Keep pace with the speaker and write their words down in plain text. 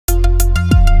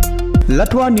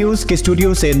लटवा news के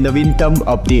studio से नवीनतम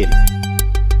अपडेट।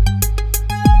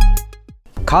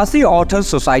 खासी ऑथर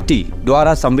सोसाइटी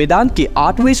द्वारा संविधान की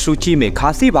 8वीं सूची में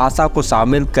खासी भाषा को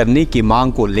शामिल करने की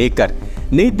मांग को लेकर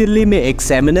नई दिल्ली में एक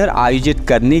सेमिनार आयोजित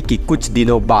करने की कुछ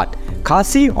दिनों बाद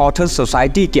खासी ऑथर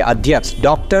सोसाइटी के अध्यक्ष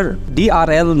डॉक्टर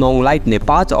DRL नोंगलाइट ने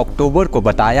 5 अक्टूबर को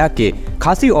बताया कि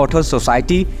खासी ऑथर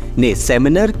सोसाइटी ने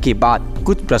सेमिनार के बाद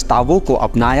कुछ प्रस्तावों को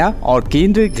अपनाया और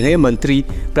केंद्रीय गृह मंत्री,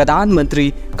 प्रधानमंत्री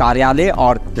कार्यालय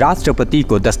और राष्ट्रपति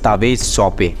को दस्तावेज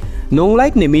सौंपे।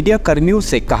 नोंगलाइट ने मीडिया कर्मियों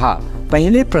से कहा,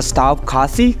 पहले प्रस्ताव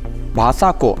खासी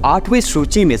भाषा को 8वीं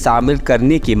सूची में शामिल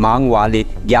करने की मांग वाले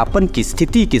ज्ञापन की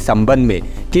स्थिति के संबंध में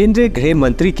केंद्रीय गृह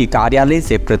मंत्री की कार्यालय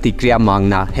से प्रतिक्रिया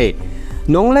मांगना है।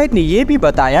 नोंगलाइट ने यह भी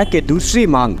बताया कि दूसरी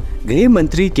मांग गृह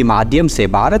मंत्री के माध्यम से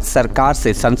भारत सरकार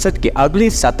से संसद के अगले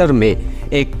सत्र में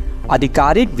एक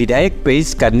आधिकारिक विधेयक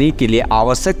पेश करने के लिए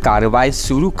आवश्यक कार्रवाई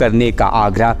शुरू करने का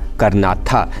आग्रह करना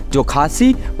था, जो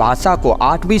खासी भाषा को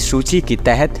 8वीं सूची के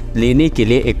तहत लेने के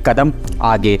लिए एक कदम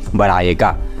आगे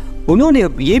बढ़ाएगा। उन्होंने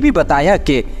ये भी बताया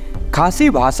कि खासी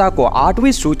भाषा को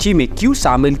 8वीं सूची में क्यों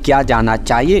शामिल किया जाना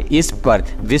चाहिए, इस पर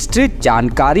विस्तृत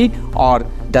जानकारी और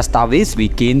दस्तावेज भी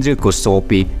केंद्र को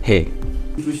सौंपी है।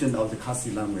 Inclusion of the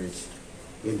Khasi language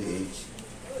in the age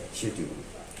schedule.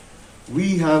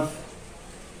 We have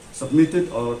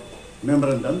submitted our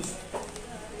memorandums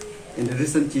in the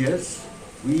recent years.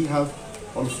 We have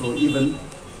also even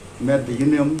met the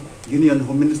Union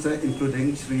Home Minister,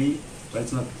 including Sri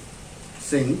Rajnath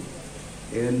Singh,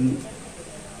 in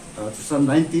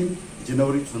 2019,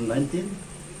 January 2019,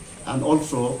 and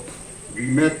also we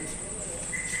met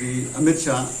Sri Amit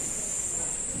Shah,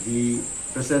 the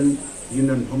present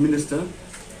Union Home Minister,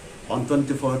 on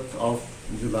 24th of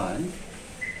July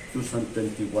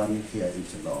 2021 here in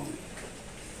Shillong.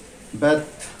 But,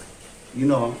 you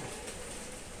know,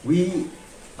 we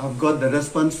have got the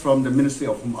response from the Ministry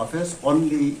of Home Affairs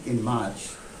only in March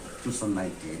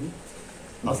 2019.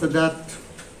 After that,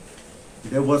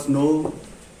 there was no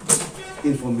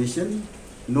information,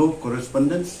 no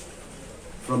correspondence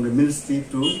from the ministry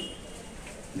to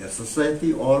the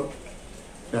society or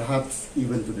perhaps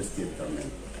even to the state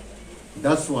government.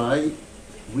 That's why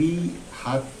we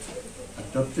had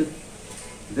adopted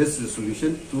this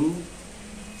resolution to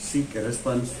seek a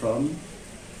response from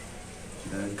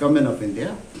the government of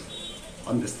India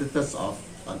on the status of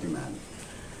our demand.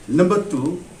 Number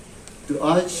two, to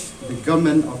urge the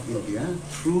government of India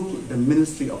through the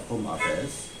Ministry of Home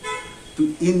Affairs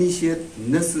to initiate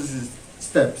necessary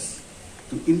steps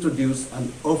to introduce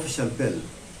an official bill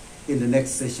in the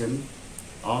next session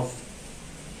of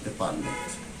the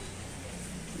Parliament.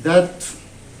 That,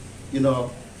 you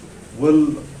know,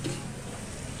 will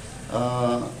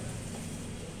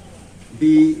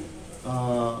be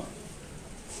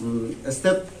a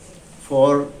step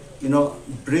for, you know,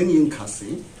 bringing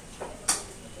Khasi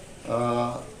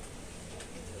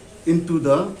into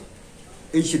the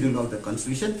age schedule of the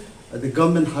Constitution. The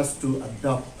government has to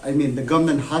the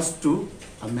government has to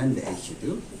amend the age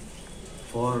schedule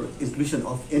for inclusion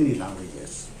of any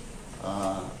languages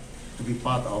to be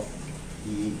part of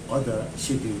the other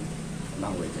scheduled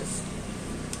languages.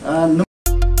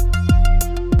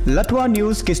 लटवा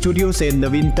news के studio से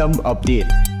नवीनतम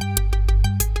update.